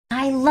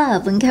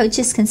love when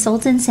coaches,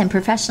 consultants, and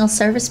professional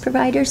service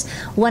providers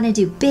want to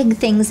do big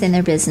things in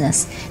their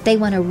business. They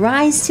want to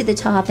rise to the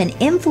top and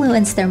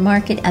influence their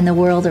market and the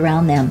world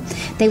around them.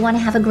 They want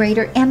to have a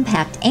greater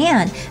impact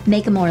and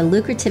make a more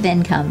lucrative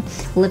income.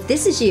 Well, if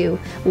this is you,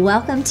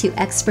 welcome to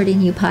Expert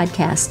in You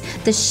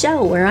podcast, the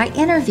show where I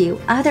interview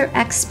other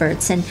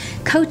experts and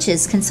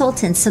coaches,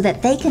 consultants, so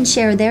that they can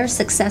share their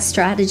success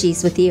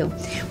strategies with you.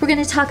 We're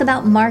going to talk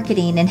about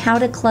marketing and how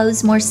to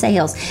close more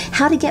sales,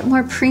 how to get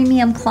more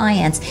premium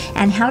clients,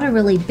 and how to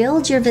really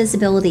build your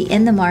visibility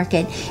in the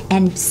market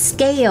and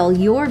scale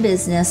your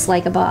business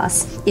like a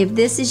boss. If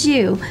this is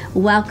you,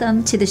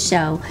 welcome to the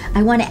show.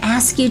 I want to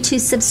ask you to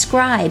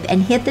subscribe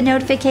and hit the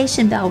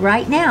notification bell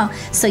right now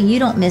so you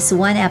don't miss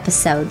one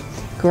episode.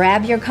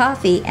 Grab your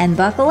coffee and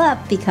buckle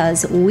up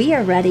because we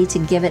are ready to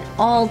give it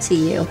all to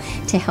you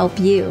to help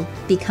you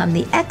become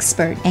the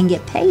expert and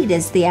get paid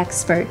as the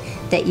expert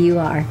that you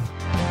are.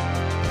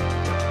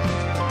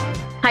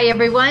 Hi,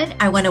 everyone.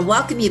 I want to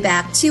welcome you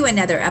back to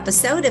another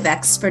episode of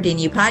Expert in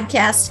You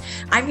podcast.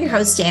 I'm your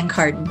host, Ann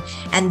Carden.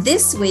 And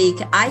this week,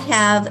 I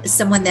have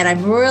someone that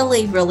I'm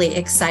really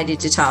excited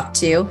to talk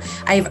to.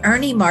 I have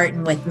Ernie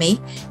Martin with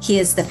me. He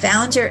is the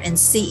founder and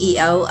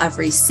CEO of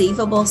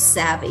Receivable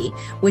Savvy,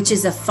 which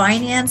is a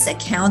finance,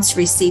 accounts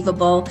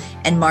receivable,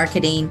 and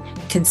marketing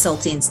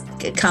consulting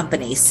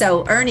company.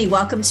 So, Ernie,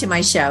 welcome to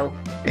my show.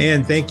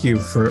 Ann, thank you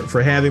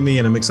for having me,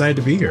 and I'm excited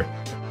to be here.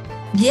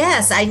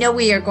 Yes, I know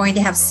we are going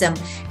to have some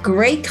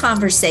great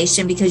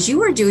conversation because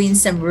you are doing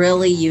some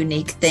really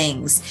unique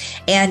things,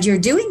 and you're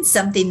doing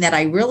something that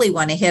I really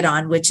want to hit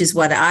on, which is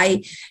what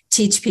I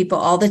teach people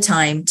all the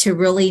time, to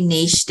really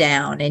niche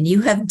down. And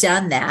you have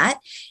done that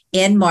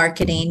in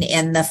marketing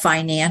in the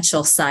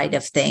financial side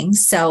of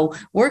things. So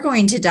we're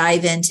going to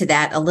dive into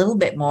that a little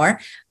bit more.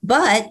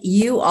 But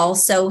you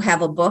also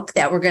have a book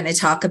that we're going to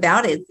talk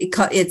about.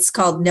 It's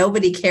called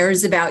Nobody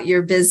Cares About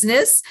Your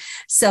Business.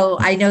 So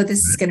I know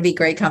this is going to be a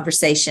great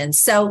conversation.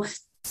 So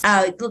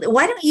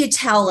why don't you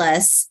tell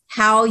us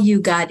how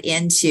you got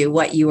into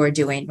what you are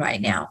doing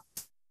right now?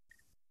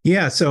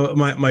 Yeah, so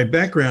my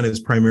background is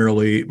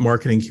primarily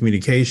marketing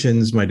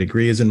communications. My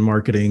degree is in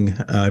marketing.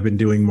 I've been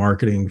doing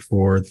marketing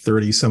for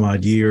 30 some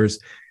odd years.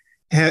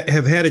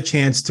 Have had a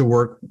chance to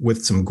work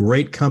with some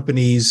great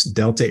companies,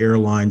 Delta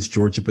Airlines,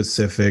 Georgia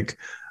Pacific.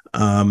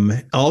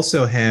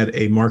 Also had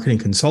a marketing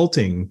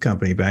consulting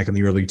company back in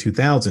the early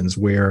 2000s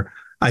where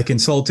I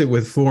consulted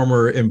with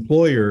former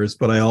employers,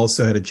 but I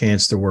also had a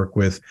chance to work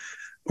with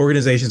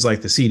organizations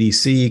like the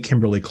CDC,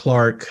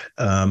 Kimberly-Clark,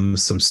 some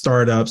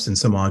startups, and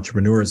some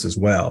entrepreneurs as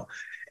well.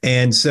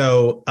 And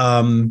so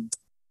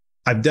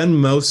I've done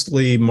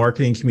mostly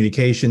marketing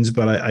communications,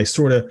 but I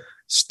sort of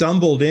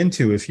stumbled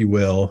into, if you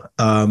will,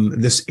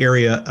 this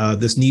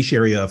niche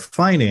area of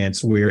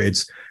finance where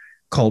it's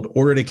called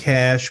order to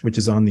cash, which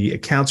is on the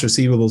accounts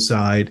receivable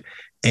side.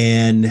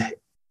 And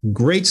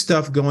great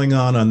stuff going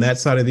on that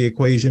side of the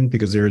equation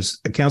because there's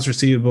accounts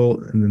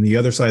receivable, and then the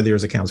other side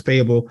there's accounts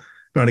payable.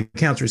 But on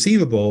accounts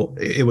receivable,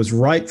 it was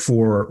ripe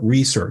for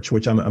research,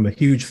 which I'm a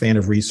huge fan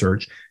of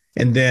research.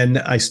 And then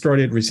I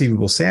started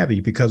Receivable Savvy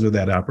because of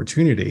that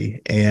opportunity.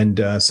 And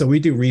so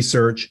we do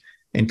research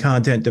and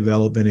content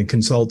development and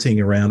consulting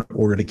around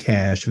order to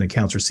cash and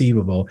accounts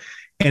receivable.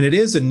 And it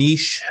is a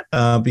niche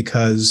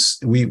because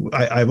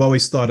I've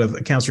always thought of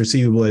accounts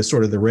receivable as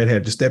sort of the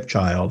redheaded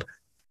stepchild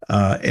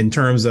in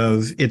terms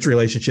of its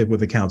relationship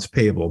with accounts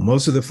payable.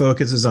 Most of the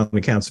focus is on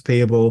accounts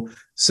payable,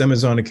 some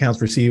is on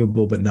accounts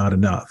receivable, but not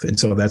enough. And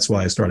so that's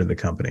why I started the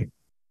company.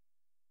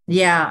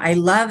 Yeah, I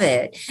love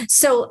it.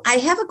 So I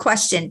have a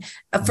question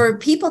for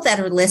people that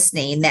are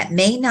listening that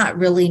may not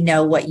really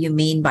know what you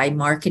mean by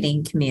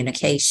marketing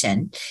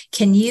communication.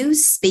 Can you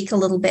speak a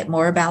little bit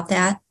more about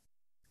that?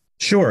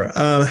 Sure.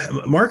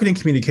 Marketing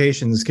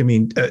communications can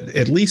mean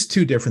at least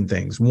two different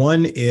things.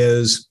 One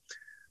is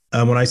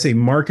when I say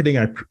marketing,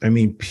 I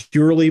mean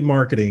purely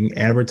marketing,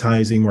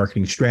 advertising,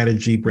 marketing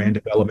strategy, brand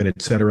development,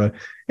 et cetera.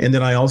 And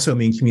then I also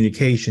mean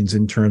communications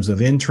in terms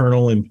of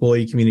internal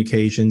employee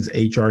communications,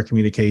 HR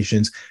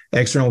communications,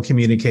 external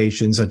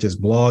communications, such as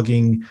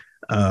blogging,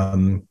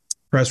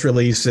 press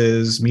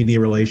releases,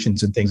 media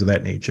relations, and things of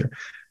that nature.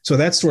 So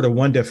that's sort of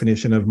one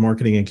definition of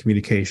marketing and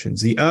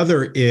communications. The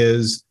other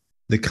is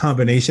the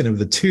combination of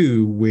the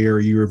two,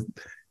 where you're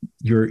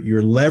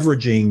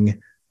leveraging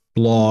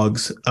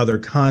blogs, other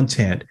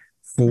content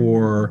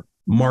for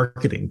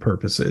marketing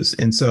purposes.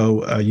 And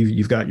so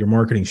you've got your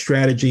marketing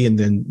strategy, and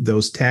then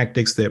those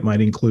tactics that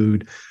might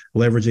include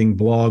leveraging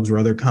blogs or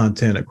other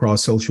content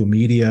across social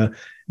media.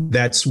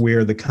 That's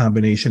where the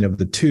combination of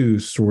the two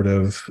sort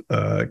of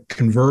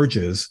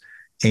converges,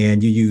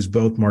 and you use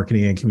both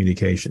marketing and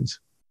communications.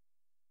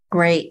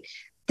 Great.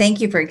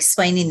 Thank you for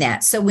explaining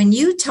that. So when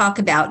you talk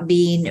about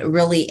being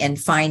really in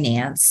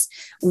finance,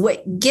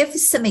 give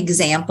some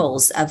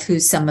examples of who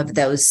some of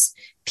those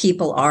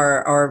people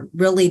are, or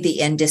really the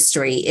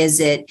industry. Is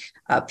it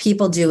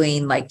people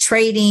doing like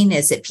trading?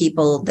 Is it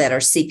people that are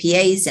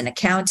CPAs and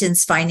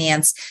accountants,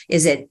 finance?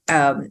 Is it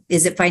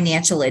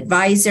financial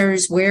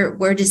advisors?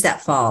 Where does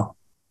that fall?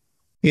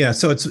 Yeah,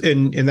 so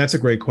and that's a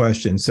great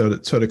question. So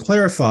to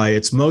clarify,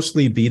 it's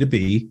mostly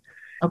B2B.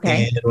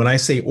 Okay. And when I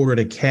say order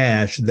to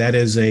cash, that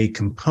is a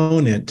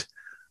component.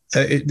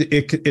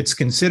 It's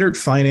considered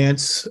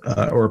finance,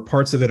 or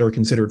parts of it are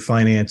considered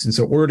finance. And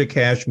so order to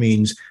cash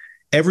means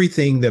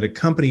everything that a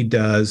company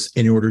does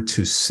in order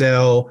to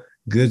sell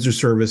goods or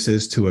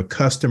services to a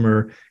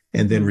customer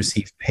and then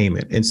receive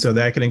payment. And so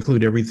that can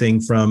include everything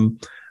from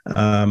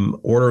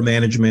order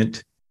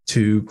management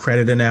to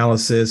credit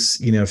analysis.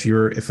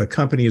 If a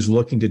company is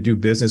looking to do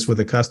business with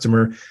a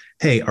customer,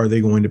 hey, are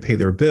they going to pay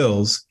their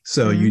bills?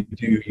 So you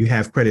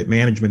have credit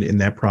management in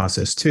that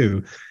process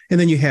too. And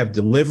then you have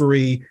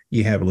delivery,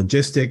 you have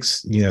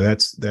logistics,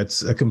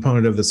 that's a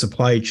component of the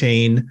supply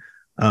chain.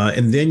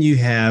 And then you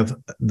have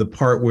the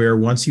part where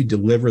once you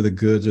deliver the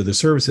goods or the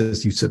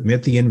services, you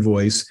submit the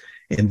invoice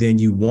and then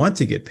you want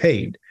to get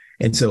paid.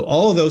 And so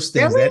all of those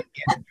things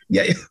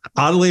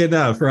oddly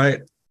enough,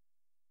 right?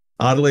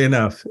 Oddly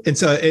enough. And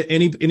so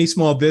any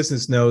small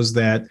business knows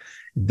that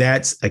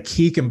that's a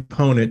key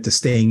component to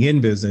staying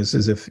in business,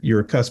 is if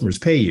your customers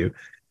pay you.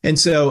 And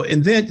so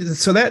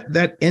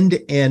that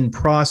end-to-end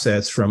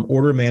process from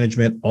order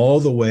management all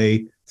the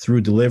way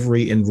through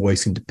delivery,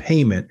 invoicing to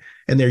payment.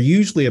 And they're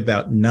usually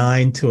about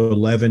 9 to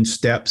 11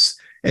 steps.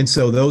 And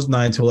so those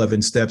 9 to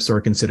 11 steps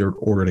are considered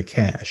order to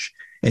cash.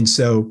 And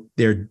so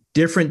there are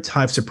different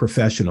types of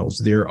professionals.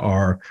 There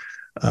are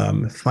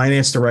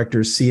finance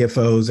directors,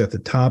 CFOs at the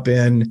top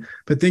end,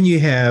 but then you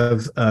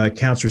have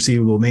accounts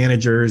receivable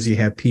managers, you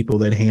have people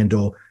that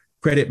handle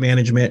credit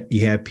management,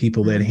 you have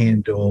people that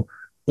handle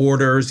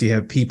orders, you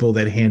have people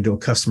that handle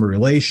customer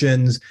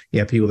relations, you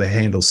have people that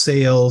handle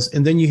sales,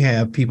 and then you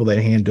have people that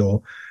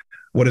handle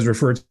what is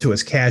referred to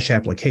as cash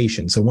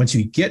application. So once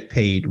you get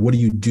paid, what do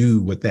you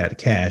do with that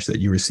cash that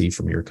you receive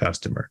from your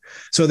customer?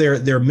 So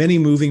there are many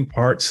moving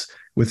parts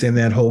within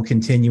that whole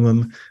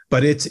continuum,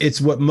 but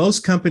it's what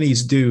most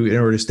companies do in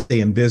order to stay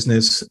in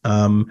business.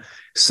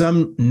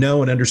 Some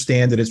know and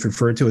understand that it's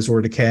referred to as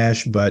order to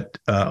cash, but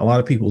a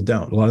lot of people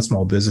don't. A lot of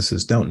small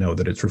businesses don't know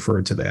that it's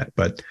referred to that.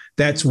 But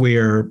that's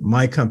where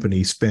my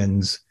company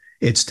spends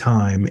its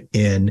time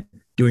in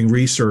doing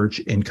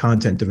research and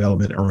content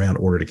development around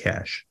order to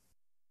cash.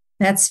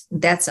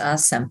 That's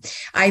awesome.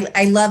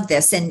 I love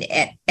this.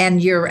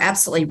 And you're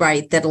absolutely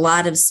right that a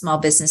lot of small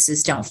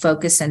businesses don't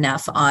focus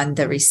enough on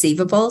the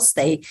receivables.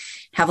 They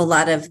have a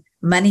lot of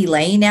money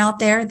laying out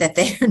there that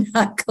they're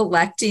not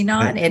collecting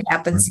on. It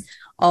happens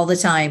all the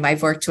time.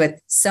 I've worked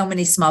with so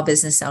many small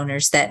business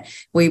owners that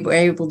we were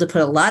able to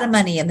put a lot of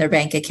money in their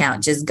bank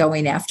account just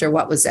going after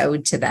what was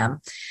owed to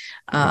them.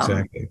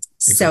 Exactly.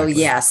 So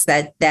yes,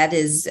 that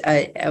is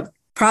a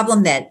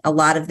problem that a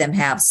lot of them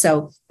have.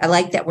 So I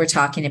like that we're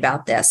talking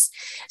about this.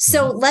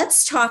 So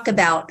let's talk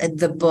about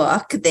the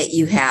book that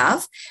you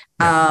have.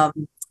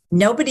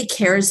 Nobody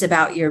cares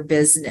about your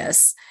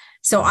business.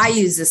 So I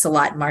use this a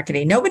lot in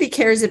marketing. Nobody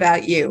cares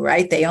about you,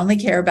 right? They only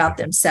care about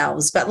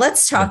themselves. But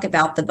let's talk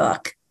about the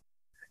book.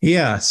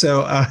 Yeah.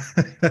 So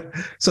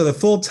the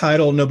full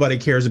title, Nobody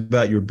Cares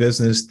About Your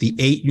Business, the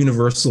 8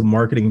 Universal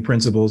Marketing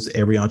Principles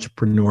Every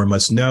Entrepreneur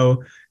Must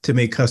Know to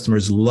Make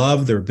Customers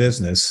Love Their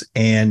Business.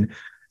 And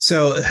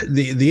so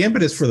the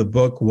impetus for the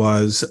book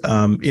was,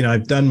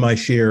 I've done my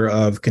share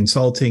of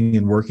consulting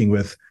and working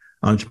with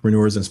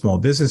entrepreneurs and small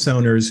business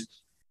owners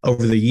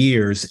over the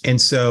years. And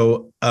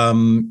so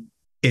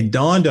it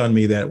dawned on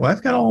me that, well,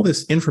 I've got all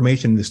this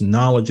information, this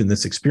knowledge, and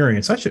this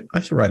experience. I should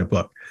write a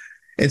book.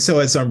 And so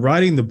as I'm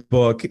writing the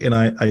book, and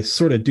I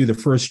sort of do the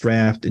first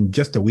draft in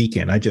just a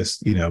weekend, I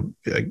just,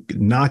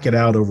 knock it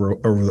out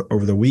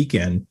over the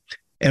weekend.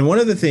 And one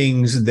of the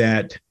things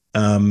that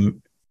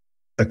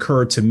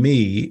occurred to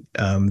me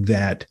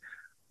that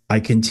I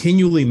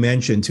continually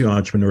mention to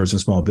entrepreneurs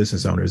and small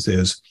business owners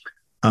is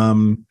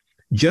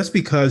just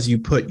because you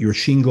put your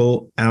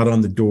shingle out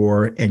on the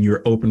door and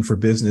you're open for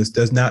business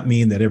does not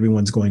mean that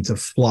everyone's going to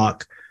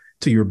flock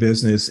to your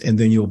business and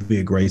then you'll be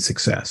a great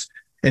success.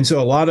 And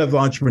so a lot of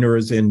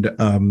entrepreneurs and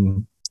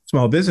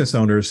small business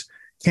owners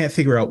can't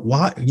figure out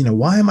why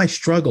am I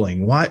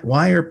struggling?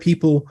 Why are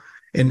people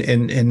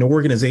and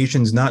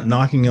organizations not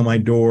knocking on my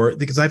door?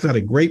 Because I've got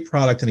a great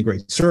product and a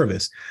great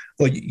service.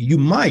 Well, you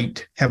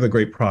might have a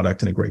great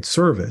product and a great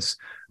service,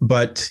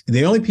 but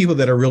the only people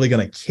that are really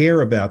going to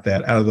care about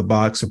that out of the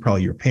box are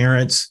probably your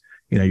parents,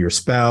 your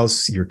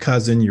spouse, your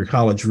cousin, your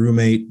college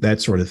roommate,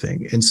 that sort of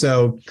thing. And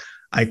so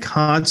I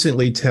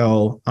constantly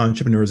tell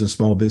entrepreneurs and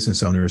small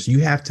business owners,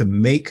 you have to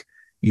make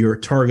your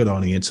target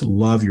audience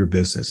love your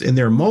business. And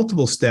there are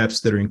multiple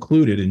steps that are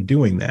included in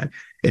doing that.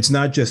 It's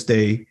not just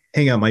a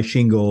hang out my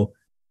shingle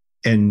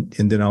and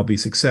then I'll be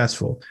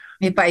successwell.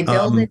 If I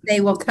build it, they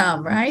will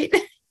come, right?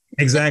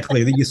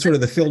 Exactly. You sort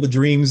of the field of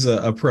dreams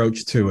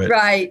approach to it.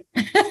 Right.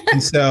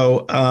 And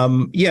so,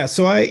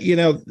 so I,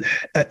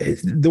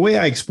 the way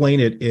I explain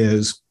it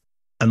is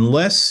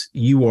unless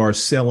you are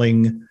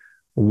selling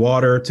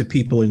water to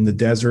people in the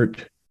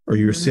desert or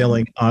you're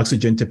selling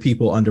oxygen to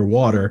people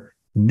underwater,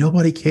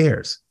 nobody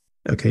cares.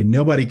 Okay.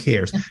 Nobody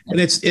cares. And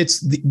it's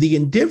the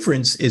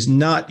indifference is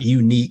not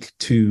unique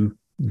to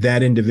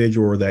that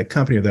individual or that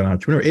company or that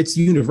entrepreneur. It's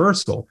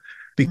universal.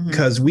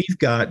 because we've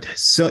got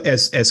so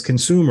as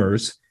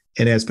consumers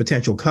and as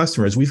potential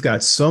customers, we've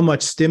got so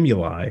much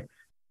stimuli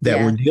that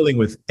we're dealing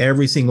with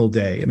every single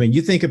day. I mean,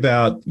 you think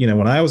about,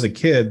 when I was a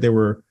kid, there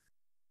were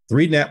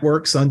 3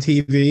 networks on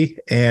TV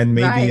and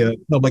maybe a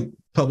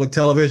public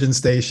television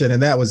station,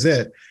 and that was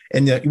it.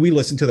 And we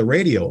listened to the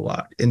radio a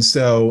lot. And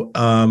so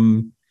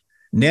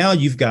now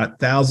you've got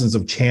thousands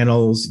of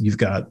channels, you've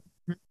got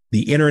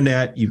the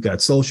internet, you've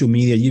got social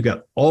media, you've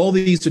got all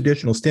these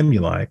additional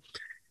stimuli.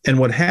 And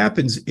what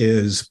happens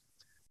is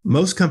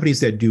most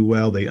companies that do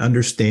well, they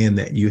understand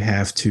that you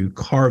have to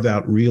carve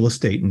out real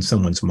estate in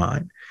someone's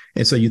mind.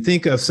 And so you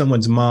think of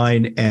someone's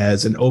mind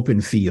as an open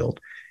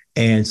field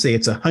and say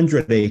it's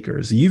 100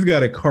 acres. You've got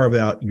to carve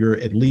out your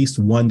at least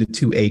 1 to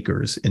 2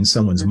 acres in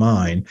someone's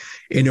mind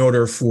in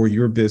order for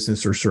your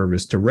business or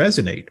service to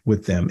resonate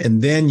with them.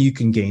 And then you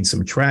can gain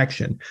some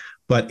traction.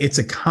 But it's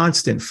a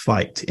constant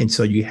fight. And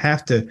so you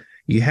have to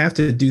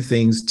do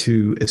things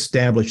to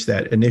establish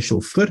that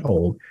initial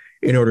foothold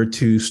in order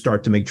to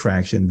start to make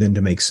traction, then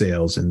to make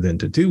sales, and then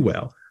to do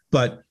well.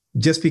 But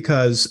just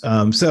because,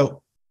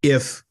 so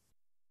if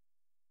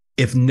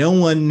no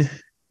one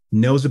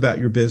knows about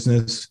your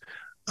business,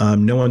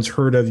 no one's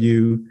heard of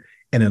you,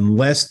 and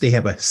unless they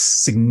have a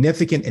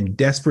significant and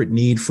desperate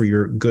need for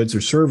your goods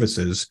or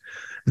services,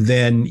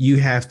 then you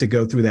have to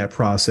go through that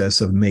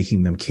process of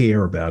making them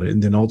care about it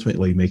and then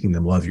ultimately making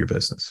them love your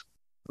business.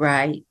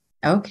 Right.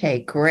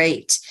 Okay,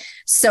 great.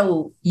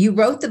 So you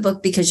wrote the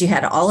book because you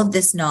had all of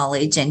this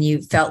knowledge and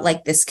you felt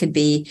like this could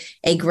be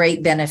a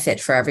great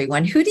benefit for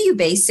everyone. Who do you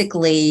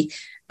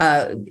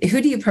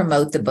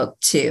promote the book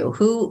to?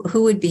 Who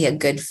would be a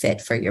good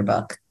fit for your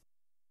book?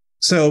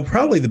 So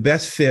probably the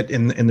best fit,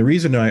 and the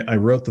reason I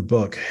wrote the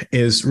book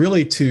is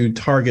really to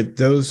target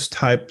those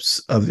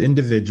types of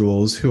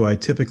individuals who I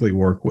typically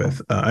work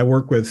with. I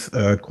work with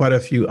quite a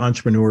few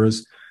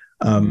entrepreneurs,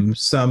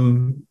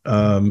 some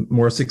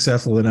more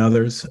successful than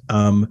others.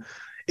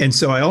 And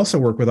so I also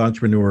work with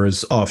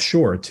entrepreneurs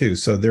offshore too.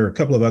 So there are a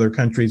couple of other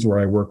countries where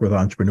I work with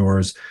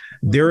entrepreneurs.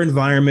 Their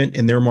environment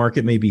and their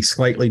market may be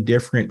slightly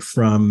different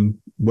from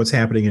what's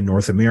happening in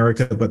North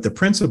America, but the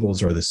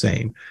principles are the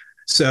same.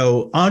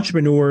 So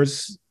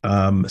entrepreneurs,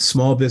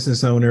 small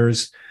business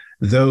owners,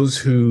 those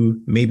who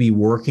may be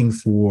working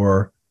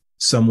for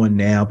someone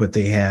now, but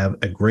they have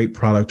a great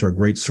product or a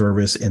great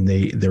service, and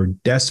they're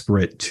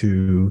desperate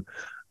to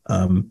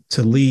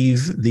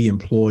leave the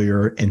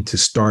employer and to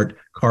start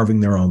carving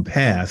their own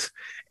path.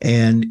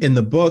 And in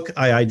the book,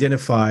 I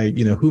identify,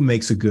 who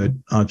makes a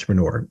good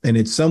entrepreneur, and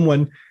it's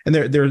someone. And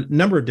there are a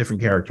number of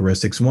different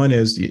characteristics. One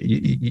is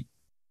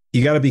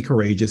you got to be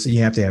courageous, and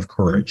you have to have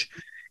courage.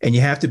 And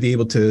you have to be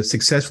able to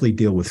successfully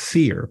deal with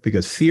fear,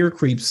 because fear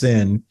creeps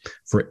in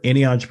for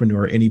any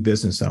entrepreneur, any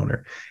business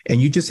owner.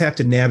 And you just have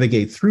to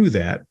navigate through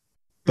that,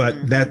 but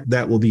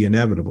that will be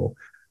inevitable.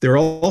 There are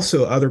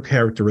also other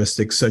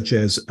characteristics such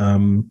as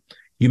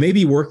you may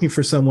be working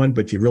for someone,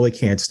 but you really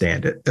can't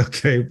stand it.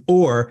 Okay.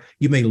 Or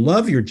you may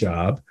love your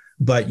job,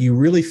 but you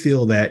really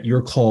feel that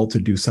you're called to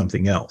do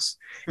something else.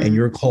 And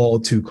you're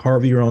called to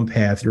carve your own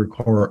path. You're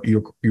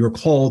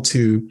called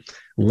to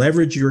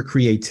leverage your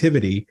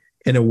creativity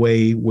in a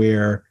way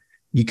where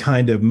you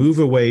kind of move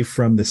away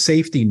from the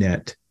safety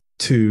net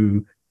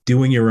to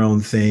doing your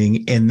own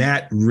thing. And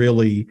that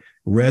really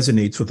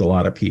resonates with a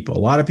lot of people. A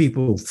lot of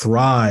people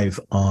thrive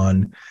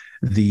on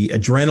the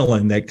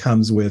adrenaline that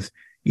comes with,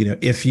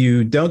 if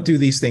you don't do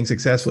these things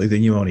successfully,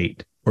 then you won't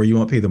eat, or you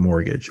won't pay the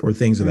mortgage, or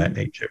things of that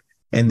nature.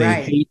 And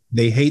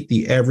they hate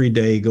the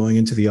everyday going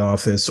into the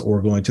office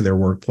or going to their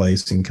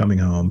workplace and coming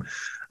home,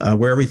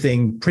 where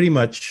everything pretty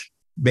much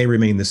may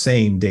remain the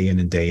same day in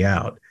and day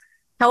out.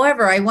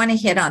 However, I want to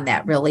hit on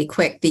that really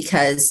quick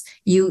because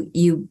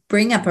you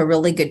bring up a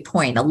really good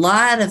point. A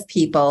lot of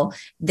people,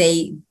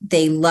 they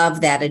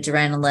love that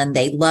adrenaline.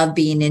 They love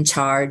being in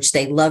charge.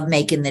 They love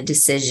making the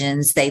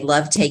decisions. They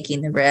love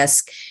taking the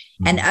risk,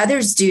 and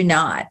others do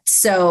not.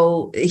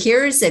 So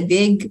here's a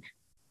big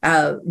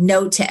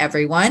note to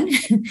everyone.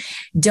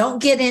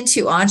 Don't get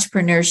into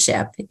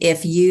entrepreneurship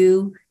if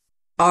you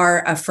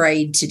are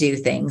afraid to do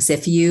things,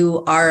 if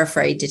you are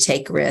afraid to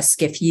take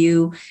risk, if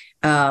you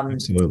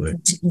absolutely.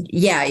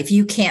 Yeah. If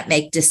you can't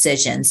make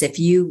decisions,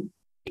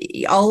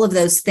 all of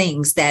those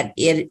things that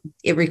it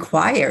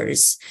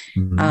requires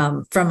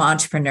from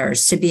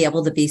entrepreneurs to be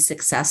able to be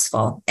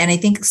successful. And I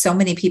think so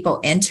many people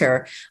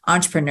enter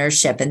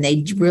entrepreneurship and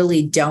they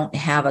really don't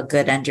have a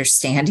good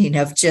understanding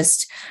of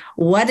just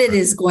what it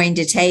is going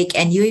to take.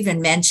 And you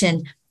even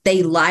mentioned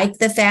they like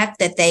the fact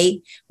that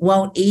they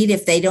won't eat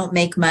if they don't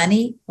make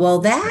money. Well,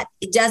 that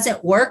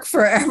doesn't work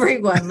for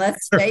everyone.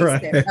 Let's face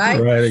it,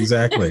 right? Right,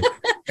 exactly.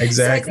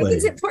 Exactly. So I think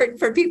it's important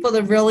for people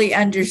to really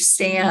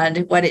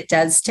understand what it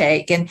does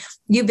take. And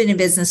you've been in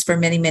business for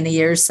many, many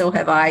years. So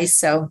have I.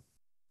 So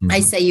I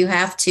say you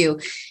have to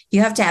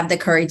have the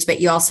courage, but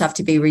you also have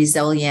to be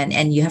resilient,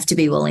 and you have to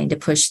be willing to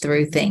push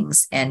through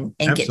things and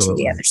get to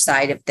the other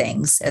side of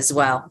things as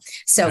well.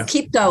 So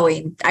keep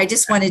going. I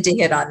just wanted to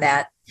hit on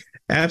that.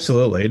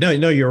 Absolutely.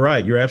 No, you're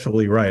right. You're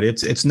absolutely right.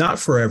 It's not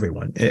for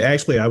everyone.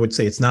 Actually, I would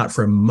say it's not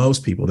for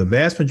most people. The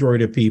vast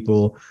majority of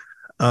people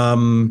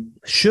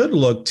should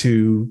look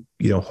to,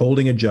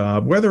 holding a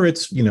job, whether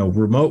it's,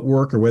 remote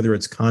work or whether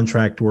it's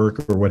contract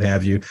work or what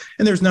have you.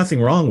 And there's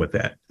nothing wrong with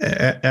that.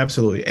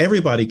 Absolutely.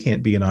 Everybody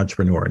can't be an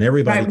entrepreneur, and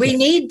everybody Right. We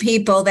need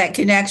people that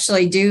can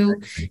actually do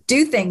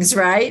things,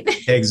 right?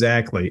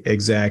 Exactly.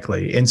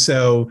 And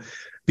so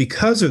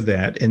because of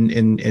that, and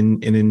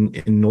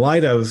in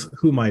light of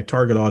who my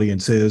target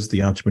audience is,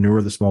 the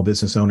entrepreneur, the small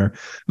business owner,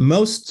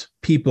 most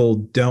people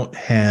don't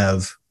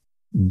have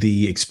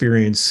the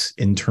experience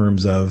in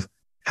terms of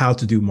how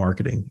to do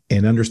marketing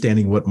and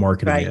understanding what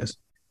marketing is.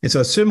 And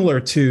so similar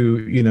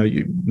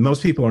to,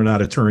 most people are not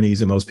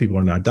attorneys and most people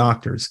are not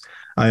doctors.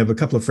 I have a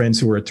couple of friends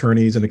who are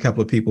attorneys and a couple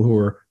of people who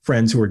are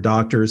friends who are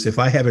doctors. If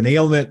I have an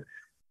ailment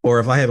or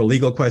if I have a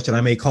legal question,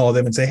 I may call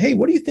them and say, hey,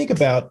 what do you think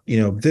about,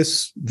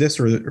 this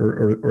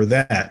or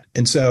that?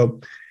 And so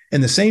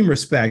in the same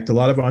respect, a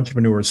lot of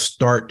entrepreneurs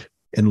start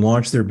and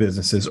launch their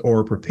businesses or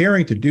are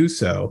preparing to do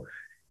so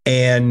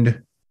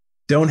and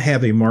don't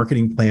have a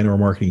marketing plan or a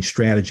marketing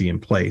strategy in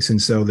place.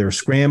 And so they're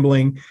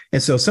scrambling.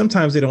 And so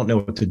sometimes they don't know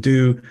what to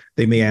do.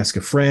 They may ask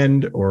a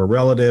friend or a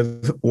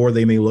relative, or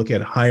they may look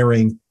at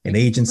hiring an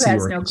agency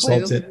or a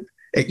consultant.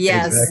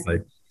 Yes. Exactly.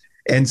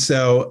 And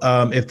so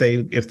if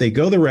they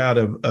go the route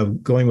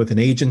of going with an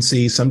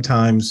agency,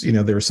 sometimes,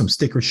 there's some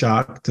sticker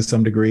shock to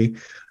some degree.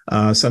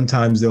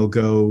 Sometimes they'll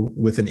go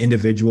with an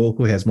individual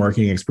who has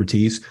marketing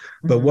expertise.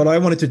 But what I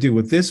wanted to do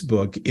with this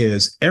book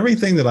is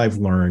everything that I've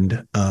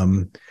learned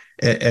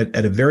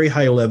at a very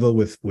high level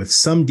with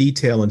some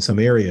detail in some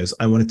areas,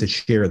 I wanted to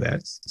share that.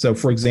 So,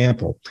 for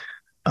example,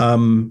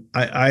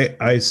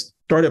 I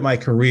started my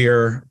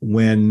career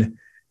when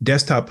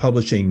desktop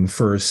publishing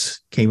first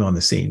came on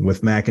the scene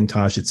with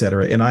Macintosh, et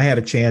cetera. And I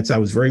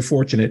was very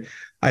fortunate.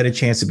 I had a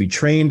chance to be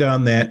trained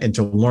on that and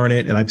to learn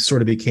it. And I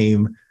sort of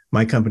became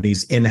my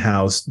company's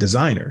in-house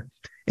designer.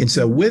 And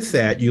so with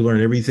that, you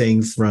learn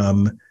everything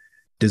from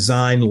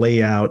design,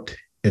 layout,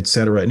 et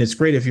cetera. And it's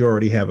great if you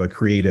already have a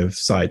creative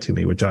side to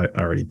me, which I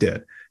already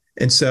did.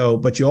 And so,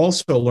 but you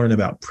also learn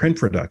about print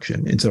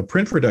production. And so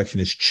print production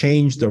has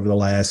changed over the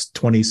last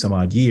 20 some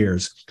odd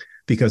years,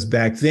 because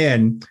back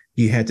then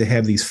you had to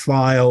have these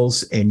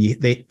files and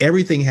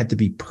everything had to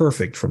be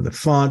perfect, from the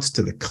fonts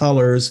to the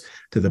colors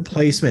to the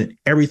placement,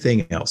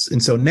 everything else.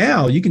 And so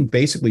now you can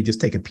basically just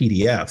take a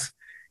PDF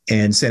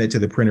and send it to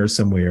the printer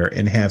somewhere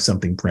and have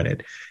something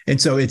printed. And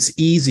so it's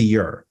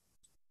easier.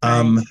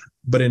 Right.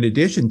 But in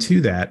addition to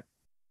that,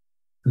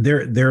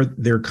 there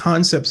are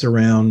concepts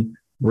around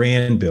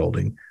brand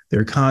building. There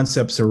are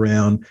concepts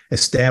around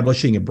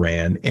establishing a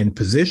brand and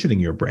positioning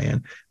your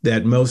brand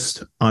that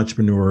most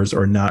entrepreneurs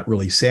are not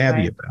really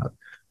savvy about.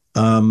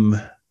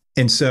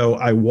 And so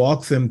I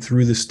walk them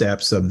through the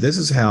steps of, this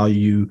is how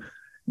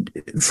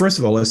first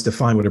of all, let's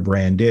define what a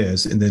brand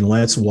is. And then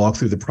let's walk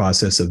through the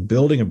process of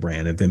building a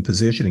brand and then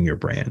positioning your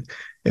brand.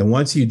 And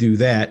once you do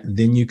that,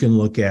 then you can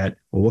look at,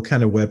 well, what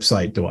kind of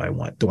website do I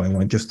want? Do I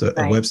want just a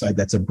website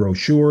that's a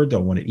brochure? Do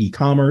I want an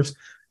e-commerce?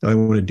 Do I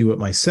want to do it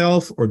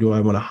myself, or do I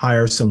want to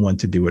hire someone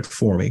to do it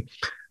for me?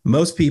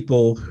 Most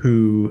people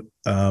who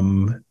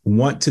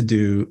want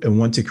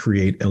to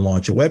create and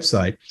launch a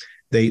website,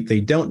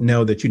 they don't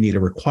know that you need a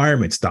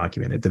requirements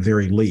document at the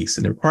very least.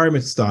 And the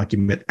requirements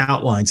document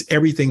outlines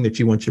everything that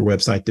you want your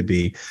website to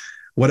be,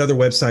 what other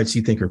websites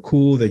you think are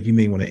cool that you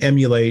may want to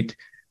emulate,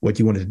 what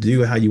you want it to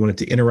do, how you want it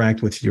to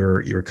interact with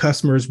your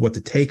customers, what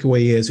the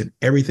takeaway is, and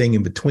everything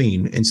in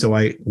between. And so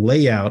I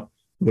lay out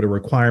what a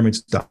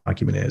requirements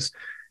document is.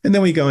 And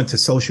then we go into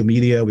social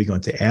media, we go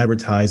into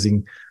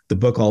advertising. The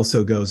book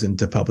also goes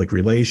into public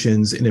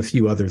relations and a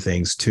few other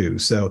things too.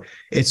 So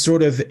it's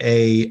sort of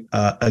a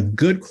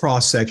good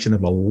cross-section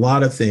of a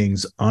lot of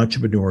things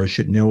entrepreneurs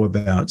should know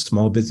about,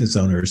 small business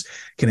owners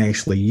can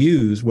actually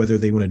use, whether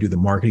they want to do the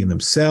marketing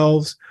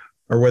themselves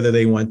or whether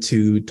they want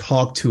to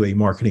talk to a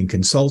marketing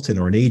consultant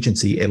or an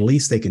agency. At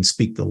least they can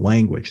speak the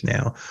language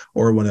now.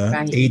 Or when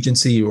an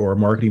agency or a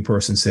marketing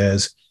person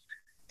says,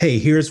 hey,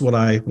 here's what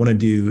I want to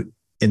do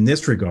in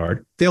this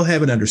regard, they'll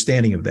have an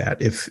understanding of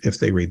that if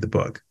they read the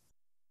book.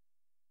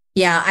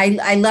 Yeah,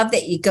 I love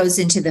that it goes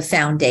into the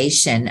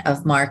foundation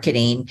of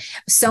marketing.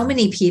 So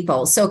many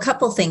people. So a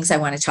couple of things I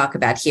want to talk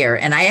about here.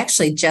 And I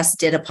actually just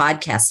did a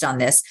podcast on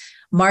this,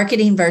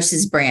 marketing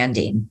versus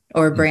branding,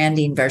 or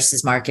branding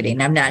versus marketing.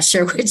 I'm not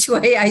sure which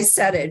way I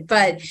said it,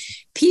 but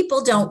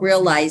people don't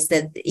realize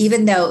that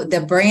even though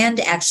the brand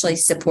actually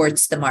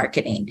supports the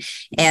marketing.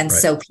 And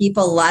so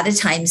people a lot of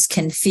times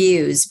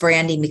confuse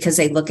branding because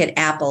they look at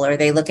Apple or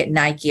they look at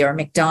Nike or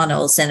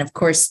McDonald's. And of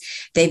course,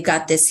 they've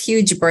got this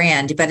huge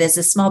brand. But as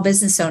a small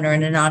business owner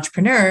and an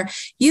entrepreneur,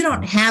 you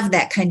don't have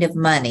that kind of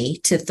money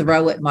to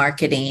throw at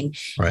marketing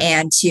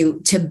and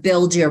to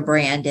build your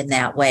brand in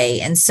that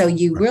way. And so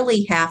you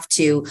really have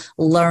to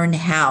learn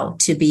how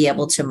to be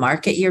able to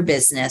market your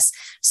business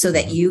so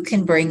that you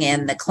can bring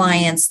in the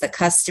clients, the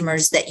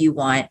customers that you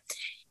want.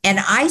 And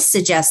I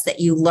suggest that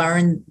you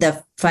learn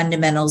the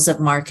fundamentals of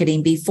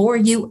marketing before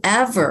you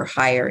ever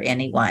hire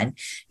anyone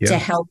to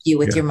help you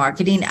with your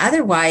marketing.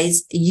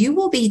 Otherwise, they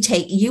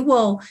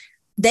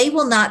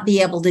will not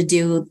be able to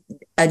do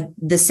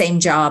the same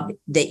job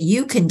that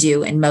you can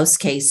do in most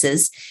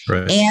cases.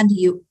 Right. And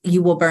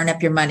you will burn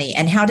up your money.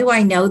 And how do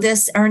I know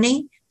this,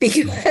 Ernie?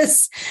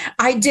 Because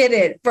I did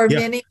it for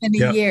many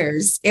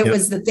years. It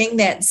was the thing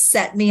that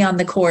set me on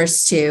the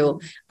course to,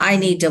 I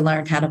need to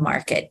learn how to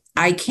market.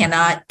 I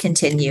cannot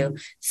continue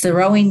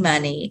throwing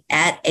money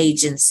at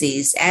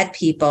agencies, at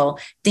people,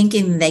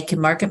 thinking they can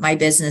market my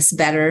business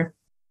better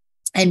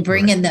and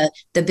bring in the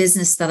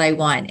business that I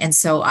want. And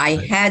so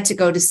I had to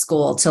go to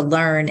school to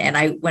learn.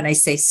 And when I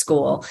say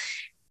school,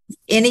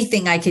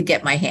 anything I could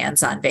get my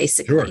hands on,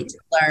 basically, to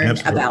learn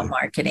about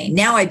marketing.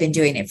 Now I've been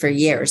doing it for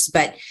years,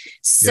 but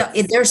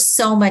there's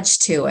so much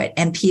to it,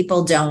 and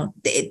people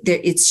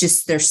it's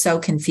just, they're so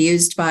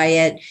confused by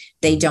it.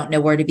 They don't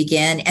know where to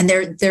begin. And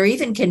they're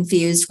even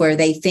confused where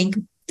they think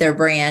their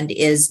brand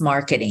is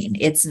marketing.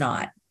 It's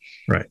not.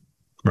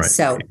 Right.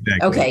 So,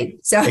 exactly. Okay.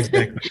 So,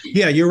 exactly.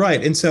 Yeah, you're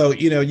right. And so,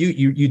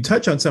 you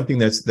touch on something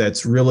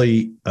that's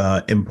really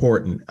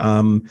important.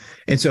 And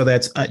so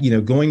that's,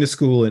 going to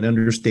school and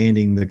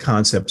understanding the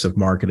concepts of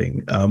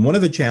marketing. One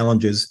of the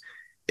challenges,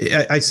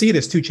 I see it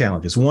as two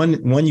challenges.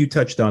 One you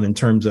touched on in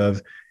terms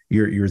of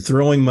you're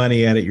throwing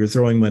money at it. You're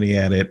throwing money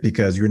at it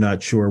because you're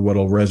not sure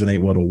what'll resonate,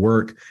 what'll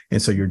work.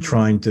 And so you're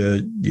trying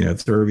to,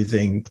 throw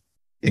everything,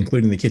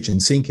 including the kitchen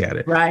sink, at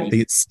it.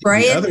 Right.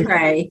 Spray and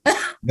pray.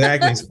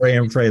 Exactly. Spray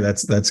and pray.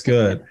 That's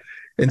good.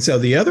 And so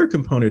the other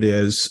component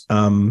is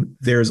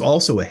there's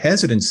also a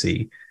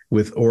hesitancy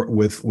with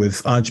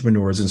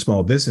entrepreneurs and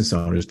small business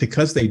owners,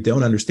 because they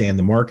don't understand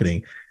the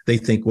marketing. They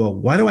think, well,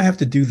 why do I have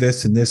to do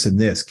this and this and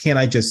this? Can't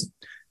I just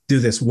do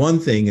this one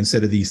thing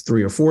instead of these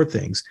 3 or 4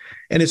 things?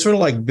 And it's sort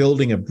of like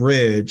building a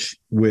bridge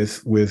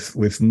with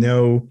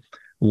no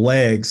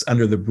legs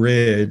under the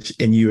bridge,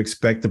 and you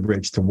expect the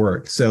bridge to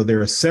work. So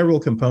there are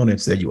several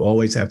components that you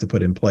always have to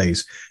put in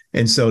place.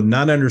 And so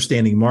not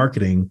understanding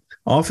marketing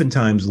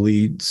oftentimes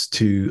leads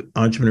to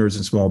entrepreneurs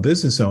and small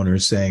business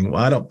owners saying,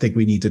 well, I don't think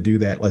we need to do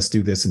that. Let's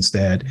do this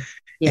instead.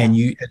 Yeah.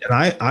 And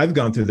I've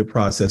gone through the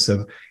process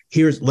of,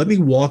 let me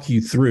walk you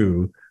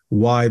through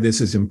why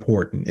this is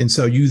important. And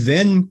so you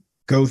then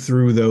go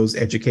through those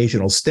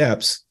educational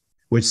steps,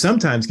 which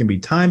sometimes can be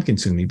time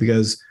consuming,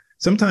 because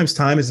sometimes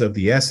time is of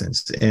the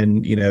essence.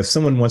 And, if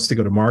someone wants to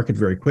go to market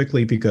very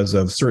quickly because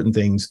of certain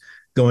things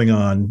going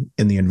on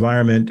in the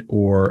environment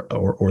or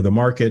the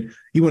market,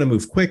 you want to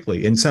move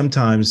quickly. And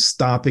sometimes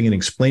stopping and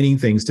explaining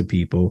things to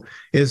people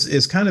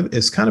is kind of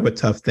a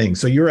tough thing.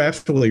 So you're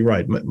absolutely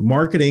right.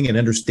 Marketing and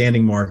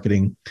understanding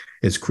marketing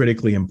is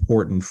critically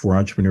important for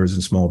entrepreneurs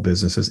and small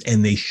businesses,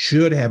 and they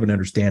should have an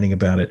understanding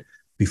about it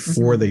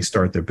before they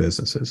start their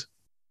businesses.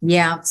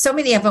 Yeah. So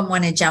many of them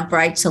want to jump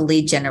right to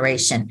lead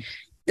generation.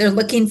 They're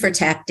looking for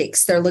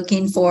tactics. They're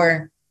looking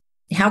for,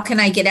 how can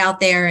I get out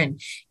there and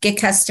get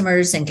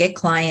customers and get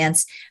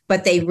clients?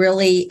 But they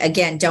really,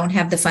 again, don't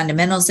have the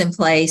fundamentals in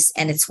place.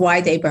 And it's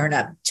why they burn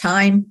up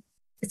time.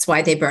 It's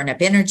why they burn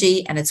up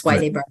energy. And it's why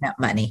they burn up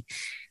money.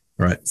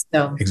 Right.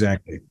 So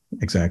exactly.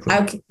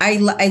 I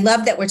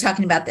love that we're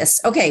talking about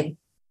this. Okay.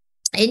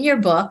 In your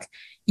book,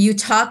 you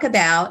talk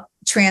about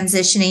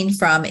transitioning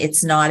from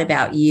it's not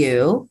about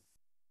you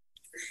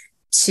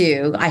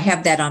to, I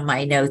have that on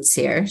my notes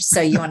here.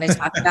 So you want to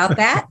talk about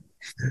that?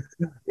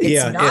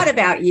 It's not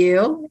about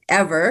you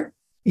ever.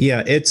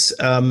 Yeah,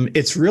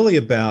 it's really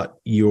about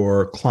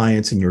your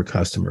clients and your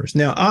customers.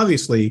 Now,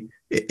 obviously,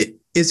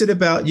 is it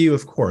about you?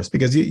 Of course,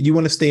 because you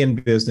want to stay in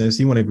business,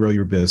 you want to grow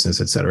your business,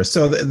 et cetera.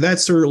 So that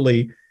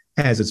certainly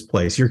has its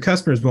place. Your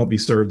customers won't be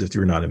served if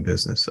you're not in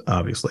business,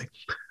 obviously.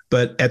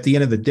 But at the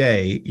end of the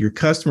day, your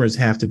customers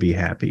have to be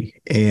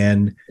happy,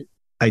 and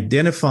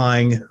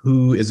identifying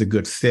who is a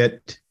good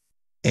fit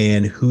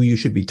and who you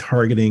should be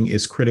targeting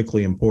is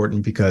critically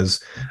important,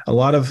 because a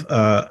lot of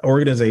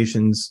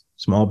organizations,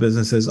 small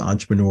businesses,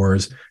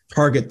 entrepreneurs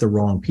target the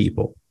wrong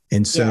people.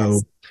 And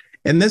so,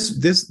 and this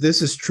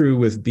is true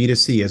with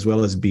B2C as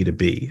well as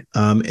B2B.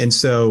 And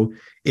so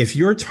if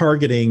you're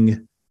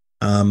targeting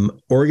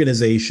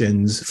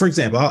organizations, for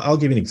example, I'll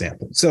give you an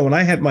example. So when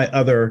I had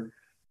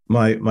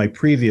my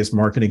previous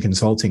marketing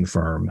consulting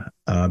firm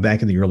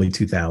back in the early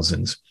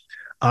 2000s,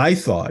 I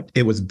thought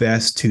it was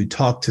best to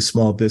talk to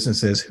small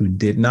businesses who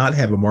did not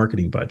have a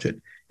marketing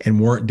budget and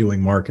weren't doing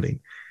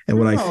marketing. And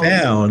what I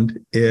found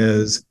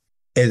is,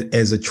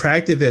 as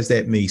attractive as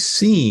that may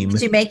seem—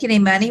 Did you make any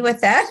money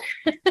with that?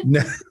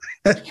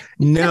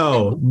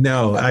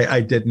 No,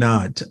 I did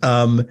not.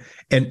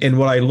 And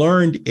what I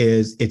learned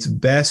is it's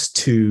best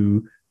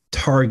to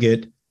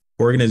target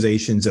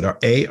organizations that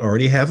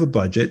already have a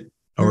budget,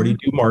 already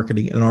do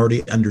marketing, and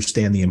already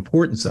understand the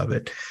importance of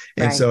it.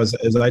 And so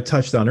as I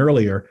touched on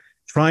earlier,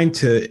 trying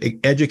to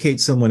educate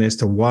someone as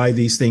to why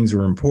these things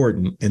are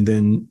important. And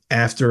then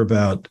after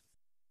about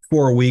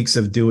 4 weeks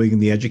of doing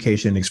the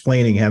education and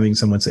explaining, having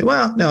someone say,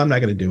 well, no, I'm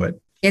not going to do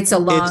it. It's a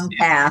long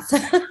path.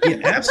 Yeah,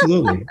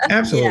 absolutely.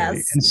 Absolutely.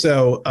 Yes. And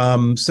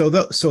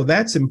so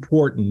that's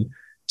important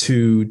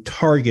to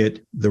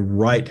target the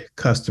right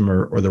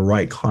customer or the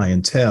right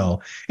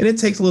clientele. And it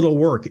takes a little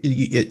work.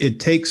 It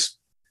takes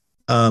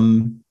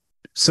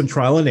some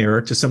trial and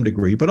error to some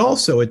degree, but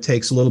also it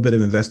takes a little bit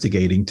of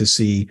investigating to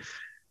see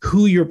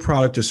who your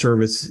product or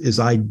service is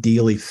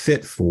ideally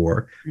fit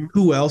for,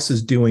 who else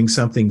is doing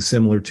something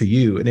similar to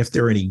you, and if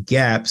there are any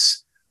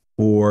gaps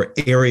or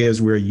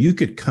areas where you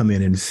could come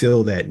in and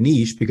fill that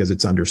niche because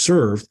it's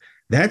underserved,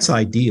 that's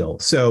ideal.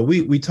 So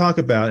we talk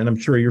about, and I'm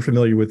sure you're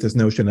familiar with this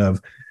notion of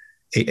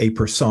a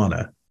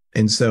persona.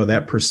 And so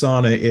that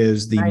persona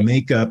is the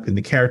makeup and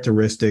the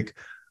characteristic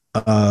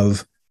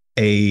of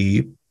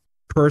a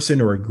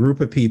person or a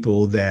group of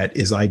people that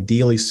is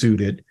ideally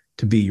suited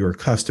to be your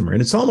customer.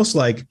 And it's almost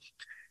like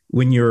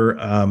when you're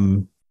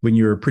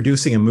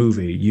producing a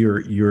movie,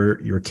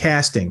 you're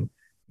casting,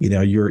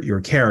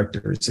 your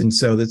characters. And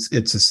so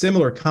it's a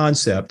similar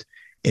concept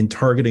in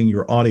targeting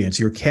your audience.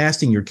 You're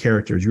casting your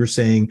characters. You're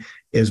saying,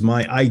 is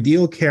my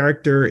ideal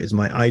character, is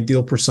my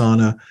ideal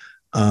persona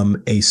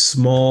a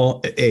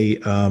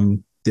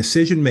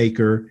decision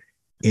maker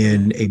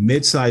in a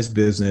mid-sized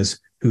business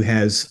who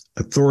has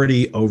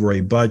authority over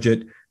a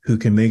budget, who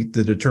can make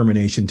the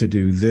determination to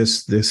do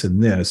this, this,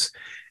 and this,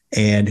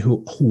 and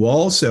who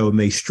also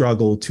may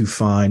struggle to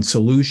find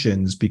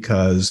solutions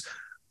because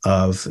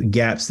of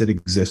gaps that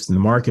exist in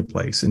the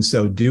marketplace. And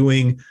so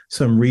doing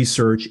some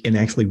research and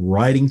actually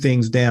writing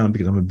things down,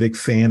 because I'm a big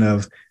fan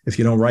of, if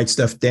you don't write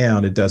stuff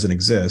down, it doesn't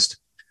exist.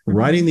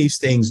 Writing these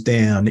things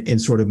down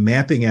and sort of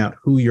mapping out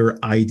who your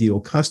ideal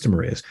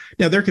customer is.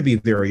 Now, there could be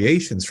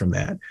variations from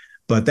that,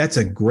 but that's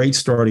a great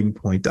starting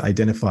point to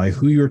identify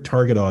who your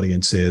target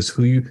audience is,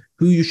 who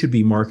you should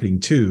be marketing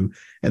to,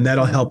 and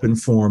that'll help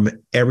inform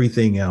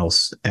everything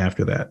else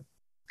after that.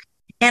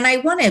 And I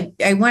want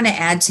to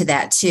add to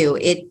that too.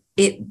 It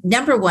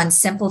number one,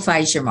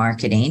 simplifies your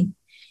marketing,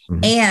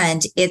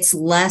 and it's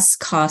less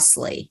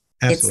costly.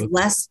 Absolutely. It's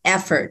less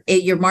effort.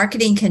 Your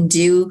marketing can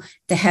do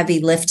the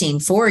heavy lifting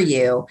for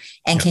you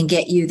and can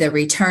get you the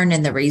return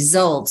and the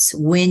results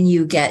when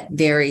you get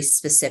very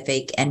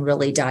specific and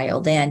really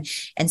dialed in.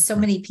 And so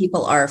many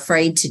people are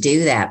afraid to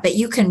do that, but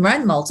you can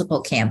run multiple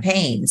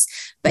campaigns,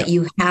 but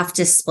you have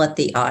to split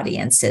the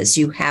audiences.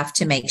 You have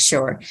to make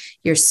sure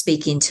you're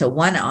speaking to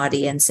one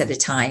audience at a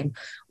time,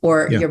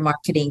 or your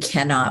marketing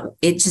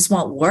it just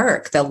won't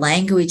work. The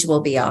language will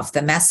be off.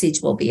 The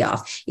message will be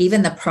off.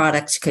 Even the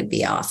product could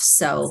be off.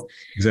 So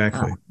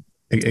exactly.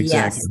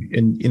 Yes.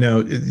 And,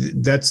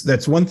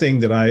 that's one thing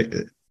that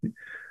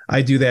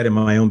I do that in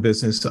my own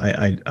business.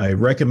 I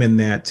recommend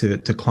that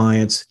to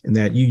clients, and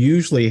that you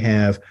usually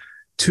have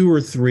 2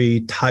 or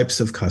 3 types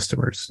of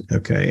customers.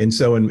 Okay. And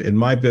so in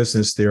my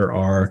business, there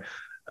are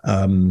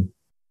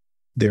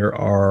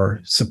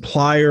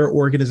supplier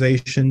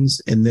organizations,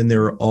 and then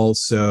there are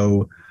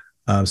also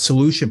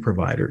solution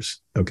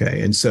providers.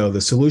 Okay. And so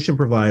the solution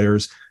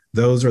providers,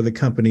 those are the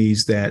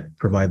companies that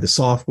provide the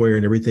software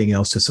and everything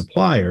else to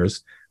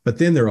suppliers, but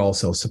then they're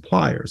also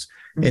suppliers.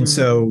 And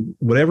so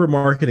whatever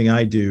marketing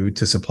I do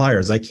to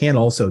suppliers, I can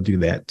also do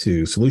that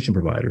to solution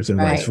providers, and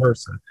vice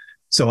versa.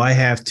 So I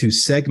have to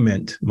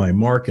segment my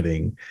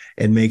marketing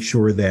and make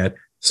sure that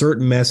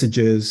certain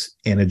messages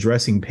and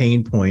addressing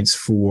pain points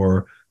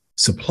for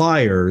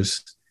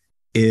suppliers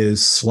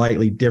is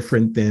slightly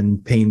different than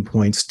pain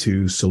points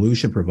to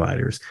solution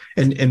providers.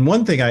 And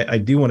one thing I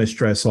do want to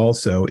stress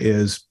also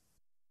is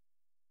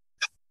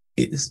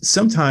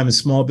sometimes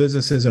small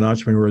businesses and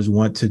entrepreneurs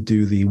want to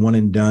do the one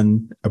and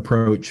done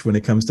approach when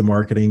it comes to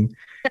marketing.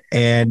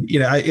 And,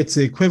 it's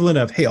the equivalent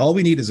of, hey, all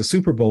we need is a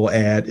Super Bowl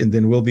ad and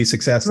then we'll be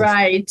successful.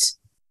 Right.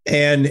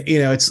 And,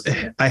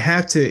 I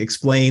have to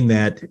explain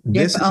that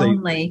this if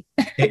only.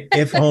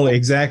 If only,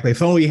 exactly.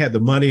 If only we had the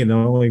money and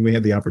only we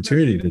had the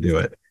opportunity to do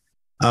it.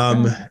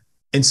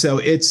 And so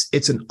it's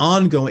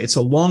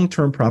a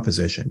long-term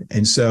proposition.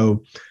 And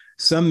so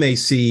some may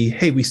see,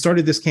 hey, we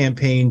started this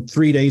campaign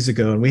 3 days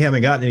ago and we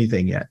haven't gotten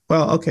anything yet.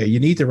 Well, okay, you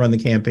need to run the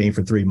campaign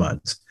for 3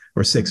 months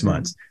or 6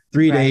 months.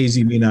 3 days,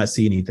 you may not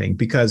see anything,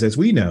 because as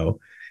we know,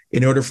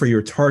 in order for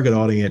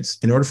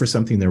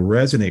something to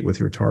resonate with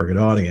your target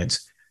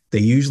audience, they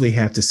usually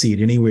have to see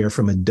it anywhere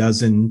from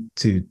 12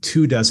 to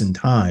 24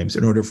 times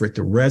in order for it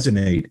to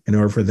resonate, in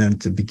order for them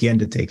to begin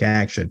to take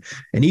action.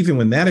 And even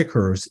when that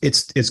occurs,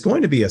 it's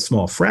going to be a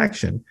small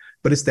fraction,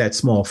 but it's that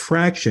small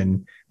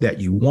fraction that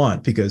you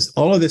want, because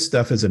all of this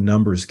stuff is a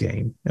numbers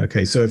game.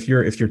 Okay. So if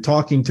you're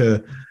talking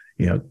to,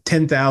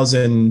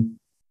 10,000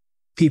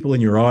 people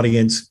in your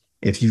audience,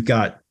 if you've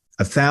got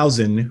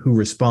 1,000 who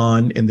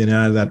respond, and then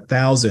out of that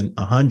 1,000,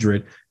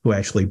 100 who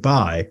actually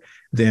buy,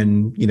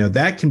 then,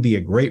 that can be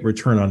a great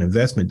return on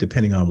investment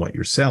depending on what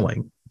you're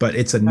selling. But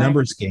it's a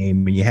numbers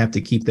game, and you have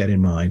to keep that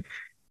in mind.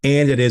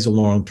 And it is a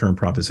long-term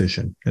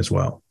proposition as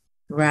well.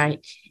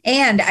 Right.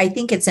 And I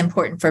think it's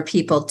important for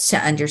people to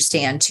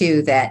understand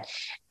too that,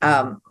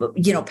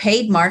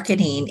 paid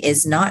marketing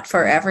is not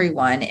for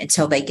everyone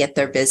until they get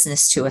their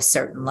business to a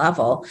certain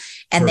level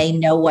and they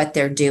know what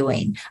they're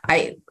doing.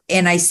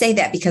 and I say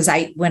that because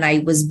when I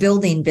was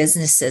building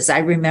businesses, I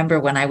remember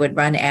when I would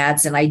run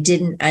ads and I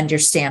didn't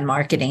understand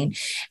marketing.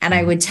 And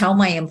I would tell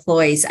my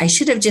employees, I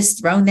should have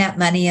just thrown that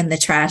money in the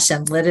trash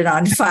and lit it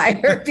on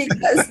fire,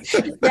 because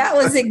that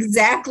was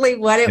exactly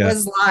what it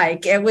was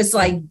like. It was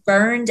like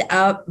burned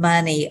up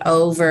money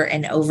over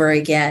and over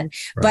again.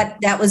 Right. But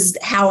that was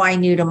how I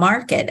knew to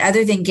market,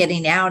 other than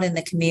getting out in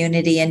the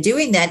community and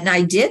doing that. And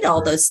I did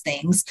all those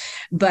things,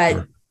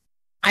 but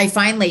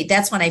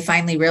that's when I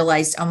finally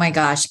realized, oh my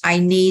gosh, I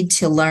need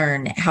to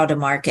learn how to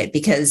market,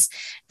 because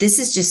this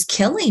is just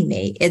killing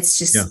me. It's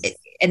just,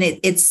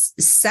 it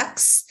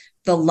sucks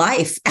the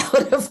life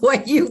out of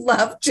what you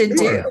love to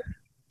do.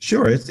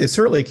 Sure. It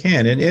certainly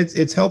can. And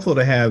it's helpful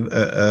to have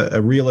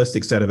a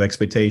realistic set of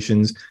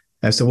expectations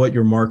as to what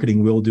your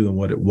marketing will do and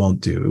what it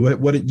won't do.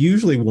 What it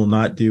usually will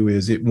not do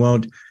is it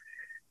won't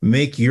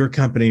make your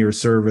company or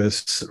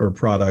service or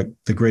product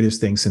the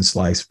greatest thing since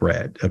sliced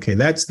bread. Okay,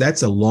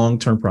 that's a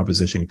long-term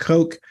proposition.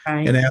 Coke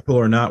and Apple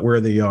are not where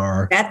they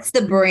are. That's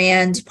the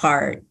brand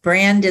part.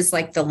 Brand is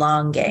like the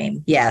long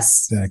game.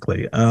 Yes.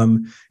 Exactly.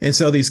 And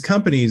so these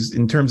companies,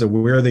 in terms of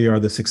where they are,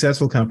 the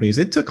successful companies,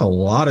 it took a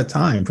lot of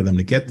time for them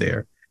to get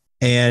there.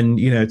 And,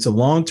 it's a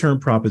long-term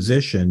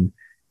proposition.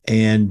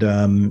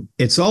 And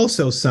it's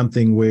also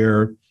something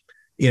where,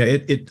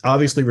 it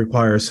obviously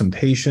requires some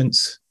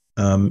patience.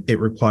 It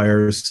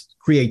requires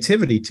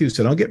creativity too.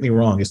 So don't get me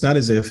wrong. It's not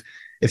as if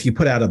you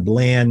put out a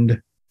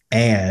bland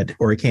ad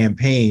or a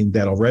campaign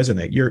that'll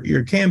resonate.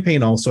 Your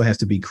campaign also has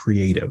to be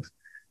creative.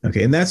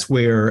 Okay. And that's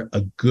where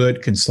a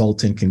good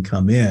consultant can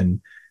come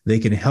in. They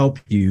can help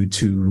you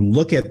to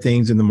look at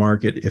things in the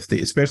market,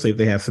 especially if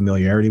they have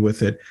familiarity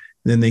with it.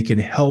 Then they can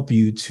help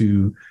you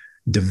to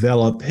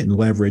develop and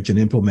leverage and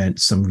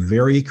implement some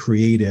very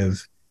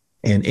creative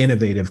and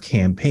innovative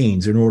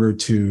campaigns in order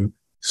to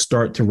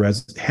start to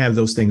have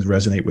those things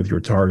resonate with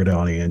your target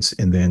audience,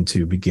 and then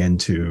to begin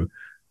to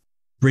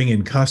bring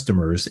in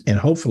customers, and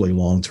hopefully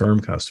long-term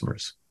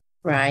customers.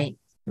 Right.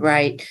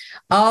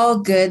 All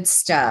good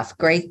stuff.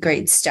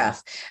 Great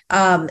stuff.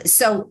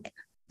 So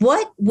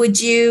what would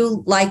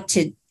you like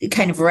to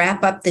kind of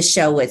wrap up the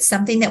show with?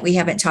 Something that we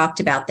haven't talked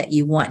about that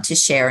you want to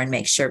share and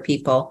make sure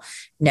people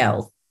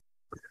know?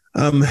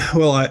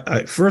 Well,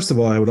 I first of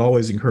all, I would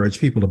always encourage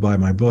people to buy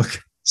my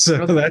book.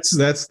 So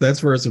that's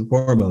first and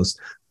foremost.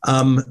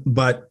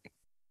 But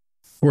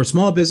for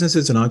small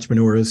businesses and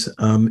entrepreneurs,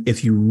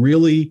 if you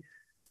really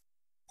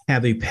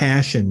have a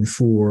passion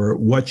for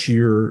what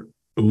you're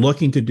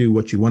looking to do,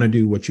 what you want to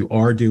do, what you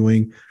are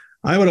doing,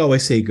 I would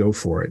always say go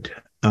for it.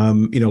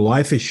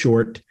 Life is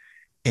short,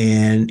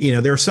 and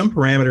there are some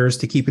parameters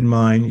to keep in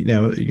mind.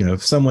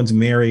 If someone's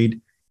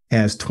married,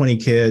 has 20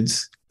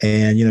 kids,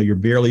 and you're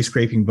barely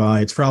scraping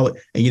by, it's probably,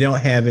 and you don't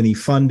have any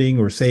funding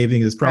or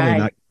savings, it's probably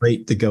not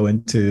great to go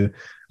into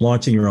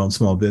launching your own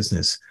small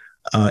business.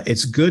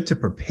 It's good to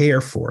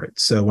prepare for it.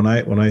 So when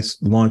I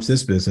launched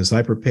this business,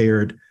 I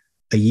prepared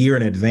a year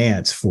in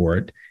advance for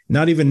it,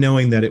 not even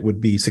knowing that it would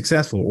be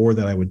successful or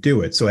that I would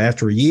do it. So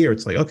after a year,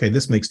 it's like, okay,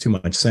 this makes too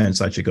much sense.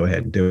 I should go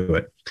ahead and do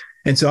it.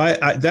 And so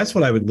I that's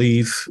what I would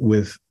leave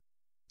with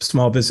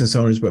small business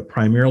owners, but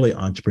primarily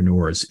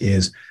entrepreneurs,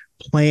 is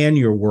plan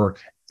your work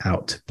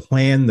out,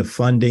 plan the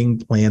funding,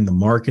 plan the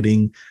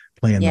marketing,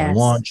 plan the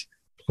launch,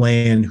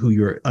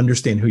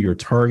 understand who your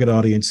target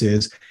audience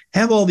is.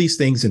 Have all these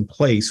things in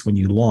place when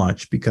you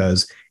launch,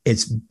 because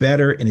it's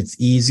better and it's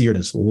easier and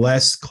it's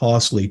less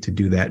costly to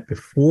do that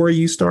before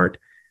you start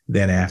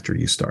than after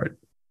you start.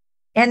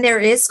 And there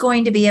is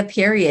going to be a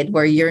period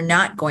where you're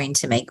not going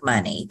to make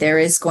money. There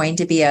is going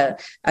to be a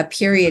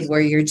period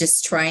where you're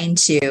just trying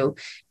to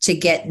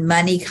get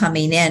money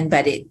coming in,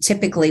 but it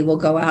typically will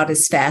go out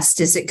as fast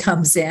as it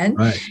comes in.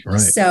 Right.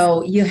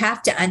 So you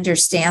have to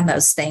understand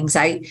those things.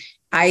 I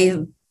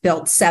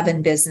built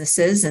 7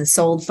 businesses and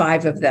sold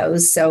 5 of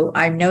those. So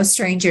I'm no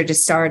stranger to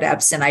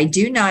startups, and I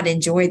do not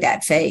enjoy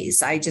that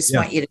phase. I just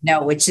want you to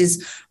know, which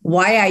is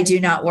why I do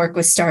not work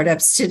with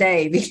startups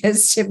today,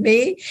 because to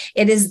me,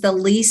 it is the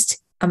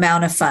least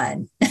amount of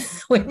fun.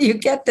 When you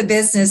get the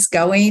business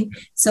going,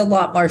 it's a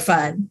lot more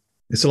fun.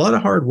 It's a lot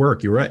of hard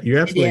work. You're right. You're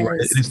absolutely right.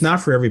 It's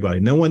not for everybody.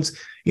 No one's,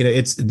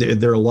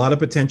 there are a lot of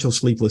potential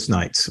sleepless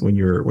nights when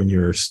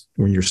you're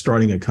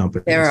starting a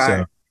company. There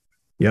are.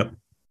 Yep.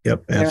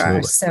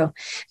 Absolutely. So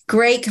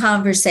great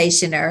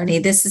conversation, Ernie.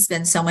 This has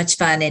been so much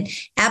fun. And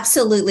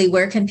absolutely,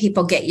 where can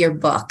people get your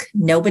book?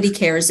 Nobody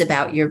cares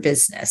about your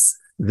business.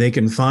 They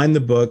can find the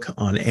book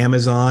on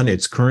Amazon.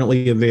 It's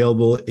currently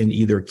available in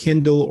either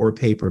Kindle or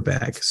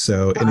paperback.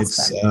 So,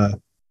 awesome.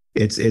 And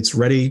it's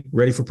ready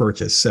for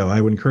purchase. So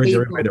I would encourage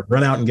everybody to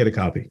run out and get a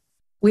copy.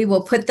 We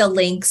will put the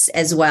links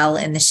as well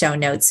in the show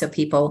notes so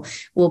people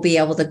will be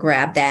able to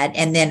grab that.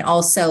 And then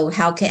also,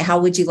 how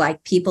would you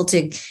like people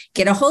to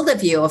get a hold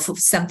of you if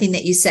something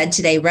that you said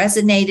today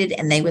resonated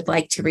and they would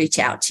like to reach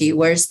out to you?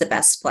 Where's the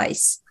best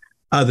place?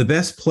 The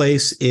best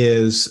place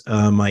is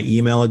my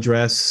email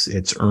address.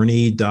 It's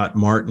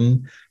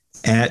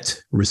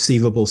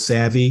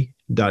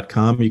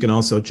ernie.martin@receivablesavvy.com. You can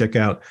also check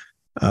out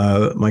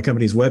My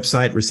company's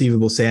website,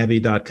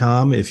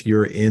 receivablesavvy.com. If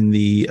you're in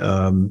the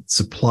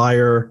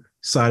supplier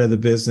side of the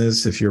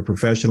business, if you're a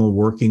professional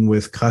working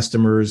with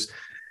customers,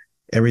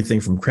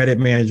 everything from credit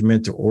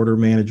management to order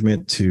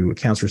management to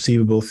accounts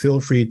receivable,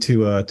 feel free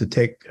to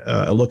take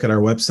a look at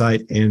our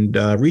website and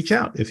reach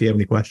out if you have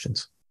any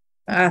questions.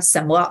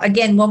 Awesome. Well,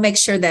 again, we'll make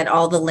sure that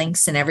all the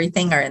links and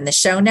everything are in the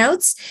show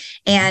notes.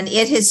 And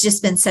it has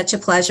just been such a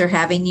pleasure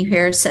having you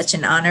here. Such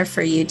an honor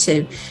for you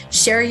to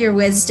share your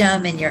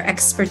wisdom and your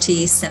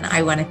expertise. And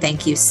I want to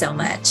thank you so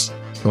much.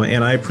 Well,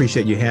 and I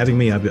appreciate you having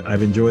me.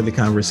 I've enjoyed the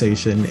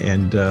conversation,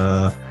 and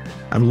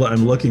I'm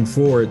looking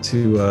forward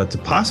to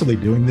possibly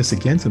doing this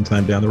again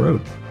sometime down the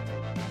road.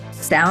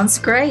 Sounds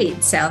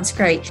great. Sounds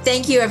great.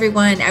 Thank you,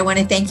 everyone. I want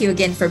to thank you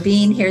again for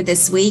being here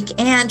this week.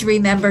 And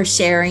remember,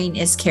 sharing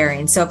is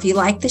caring. So if you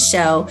like the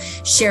show,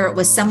 share it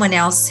with someone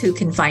else who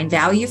can find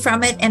value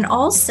from it. And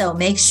also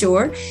make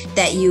sure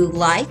that you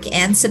like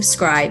and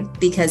subscribe,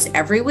 because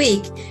every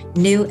week,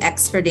 new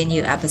Expert in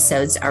You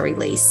episodes are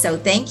released. So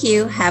thank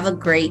you. Have a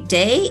great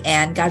day,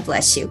 and God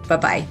bless you.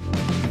 Bye-bye.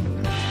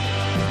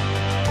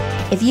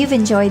 If you've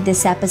enjoyed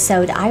this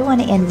episode, I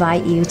want to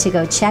invite you to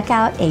go check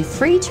out a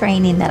free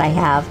training that I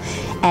have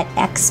at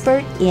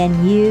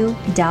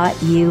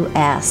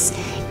expertinu.us.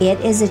 It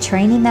is a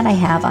training that I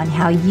have on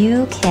how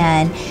you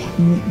can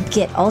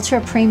get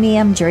ultra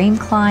premium dream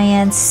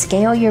clients,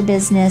 scale your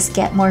business,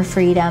 get more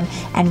freedom,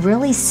 and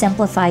really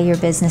simplify your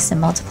business and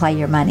multiply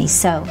your money.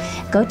 So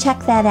go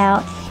check that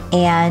out.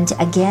 And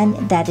again,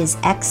 that is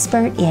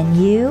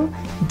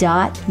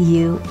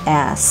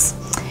expertinu.us.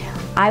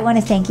 I want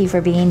to thank you for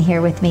being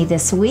here with me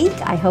this week.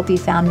 I hope you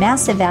found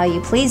massive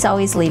value. Please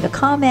always leave a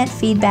comment,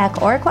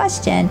 feedback, or a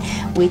question.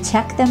 We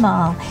check them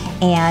all.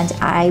 And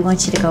I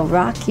want you to go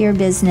rock your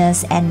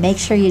business, and make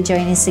sure you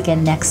join us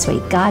again next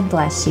week. God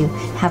bless you.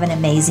 Have an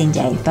amazing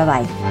day.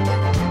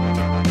 Bye-bye.